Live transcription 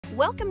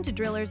Welcome to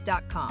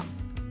Drillers.com.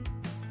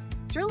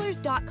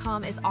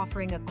 Drillers.com is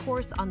offering a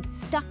course on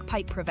stuck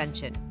pipe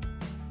prevention.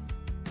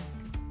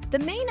 The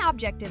main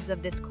objectives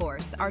of this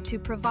course are to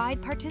provide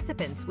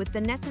participants with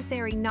the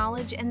necessary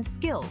knowledge and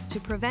skills to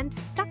prevent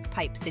stuck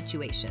pipe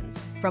situations,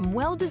 from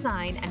well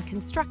design and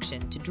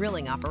construction to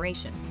drilling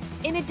operations.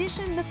 In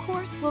addition, the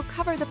course will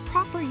cover the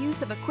proper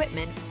use of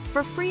equipment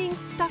for freeing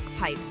stuck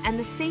pipe and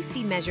the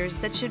safety measures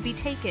that should be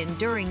taken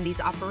during these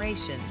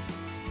operations.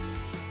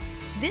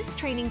 This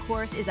training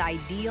course is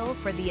ideal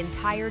for the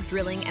entire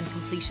drilling and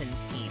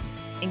completions team,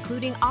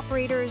 including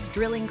operators,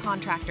 drilling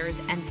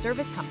contractors, and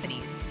service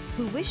companies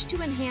who wish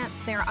to enhance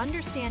their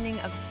understanding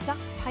of stuck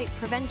pipe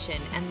prevention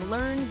and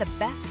learn the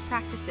best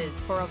practices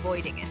for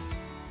avoiding it.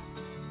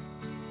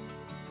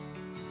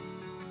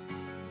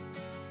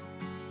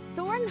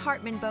 Soren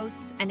Hartmann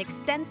boasts an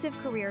extensive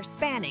career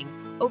spanning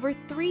over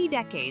 3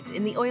 decades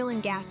in the oil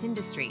and gas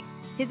industry.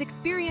 His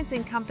experience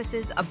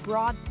encompasses a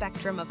broad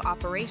spectrum of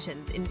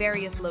operations in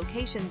various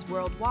locations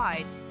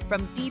worldwide,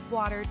 from deep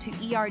water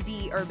to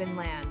ERD urban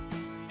land.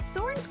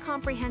 Soren's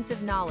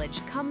comprehensive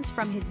knowledge comes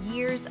from his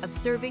years of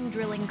serving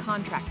drilling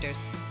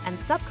contractors and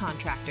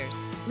subcontractors,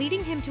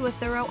 leading him to a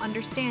thorough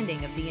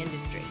understanding of the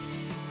industry.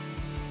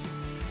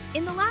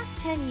 In the last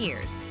 10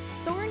 years,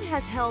 Soren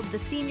has held the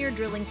Senior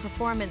Drilling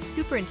Performance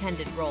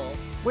Superintendent role,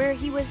 where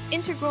he was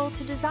integral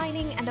to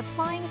designing and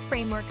applying a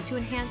framework to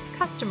enhance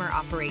customer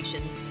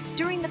operations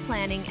during the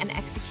planning and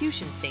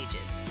execution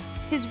stages.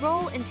 His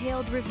role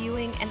entailed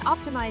reviewing and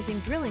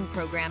optimizing drilling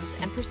programs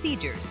and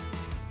procedures.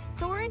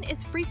 Soren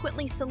is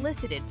frequently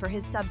solicited for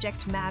his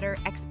subject matter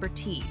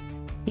expertise.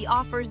 He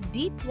offers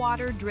deep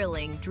water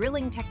drilling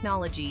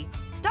technology,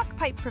 stuck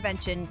pipe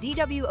prevention,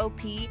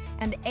 DWOP,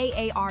 and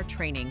AAR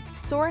training.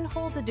 Soren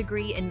holds a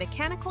degree in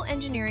mechanical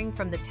engineering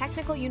from the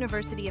Technical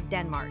University of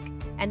Denmark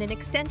and an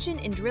extension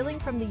in drilling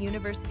from the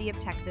University of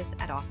Texas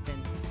at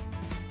Austin.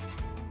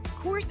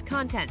 Course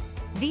content.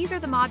 These are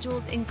the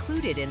modules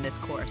included in this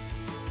course.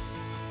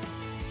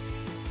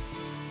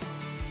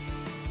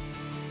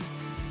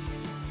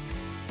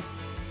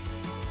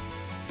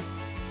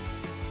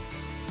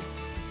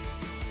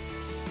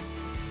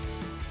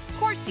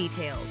 Course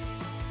details.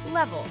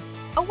 Level,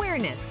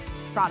 awareness,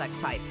 product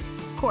type,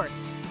 course,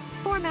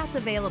 formats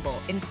available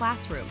in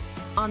classroom,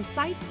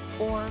 on-site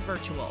or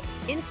virtual.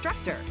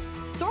 Instructor,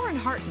 Soren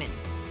Hartmann.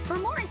 For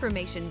more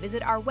information,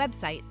 visit our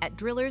website at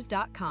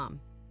drillers.com.